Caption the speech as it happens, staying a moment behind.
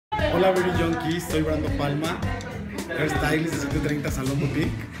Hola Beauty Junkies, soy Brando Palma, hairstylist de Siete30 Salón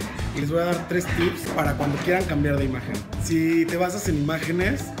Boutique, y les voy a dar 3 tips para cuando quieran cambiar de imagen. Si te basas en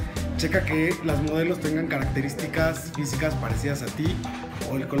imágenes, checa que las modelos tengan características físicas parecidas a ti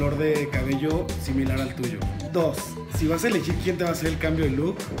o el color de cabello similar al tuyo. 2. Si vas a elegir quién te va a hacer el cambio de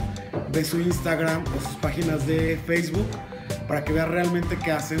look, ve su Instagram o sus páginas de Facebook para que veas realmente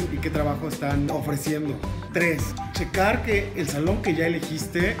qué hacen y qué trabajo están ofreciendo. 3. Checar que el salón que ya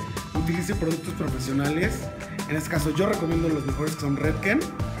elegiste utilice productos profesionales. En este caso yo recomiendo los mejores que son Redken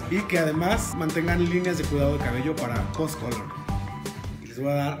y que además mantengan líneas de cuidado de cabello para post-color. Les voy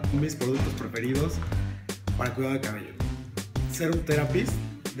a dar mis productos preferidos para cuidado de cabello. Serum Therapist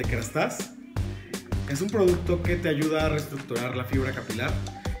de Kerastase. Es un producto que te ayuda a reestructurar la fibra capilar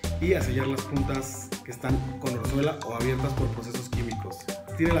y a sellar las puntas que están con orzuela o abiertas por procesos químicos.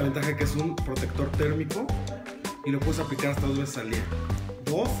 Tiene la ventaja de que es un protector térmico y lo puedes aplicar hasta 2 veces al día.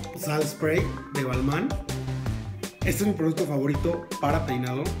 2. Sal Spray de Balmain. Este es mi producto favorito para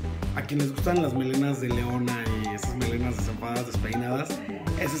peinado. A quienes les gustan las melenas de leona y esas melenas desenfadadas, despeinadas,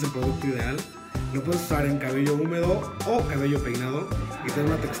 ese es el producto ideal. Lo puedes usar en cabello húmedo o cabello peinado y tiene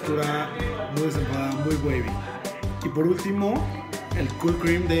una textura muy desenfadada, muy wavy. Y por último, el Cool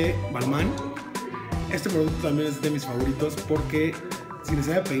Cream de Balmain. Este producto también es de mis favoritos porque sin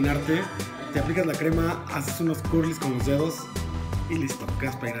necesidad de peinarte, te aplicas la crema, haces unos curls con los dedos y listo,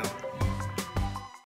 quedas peinado.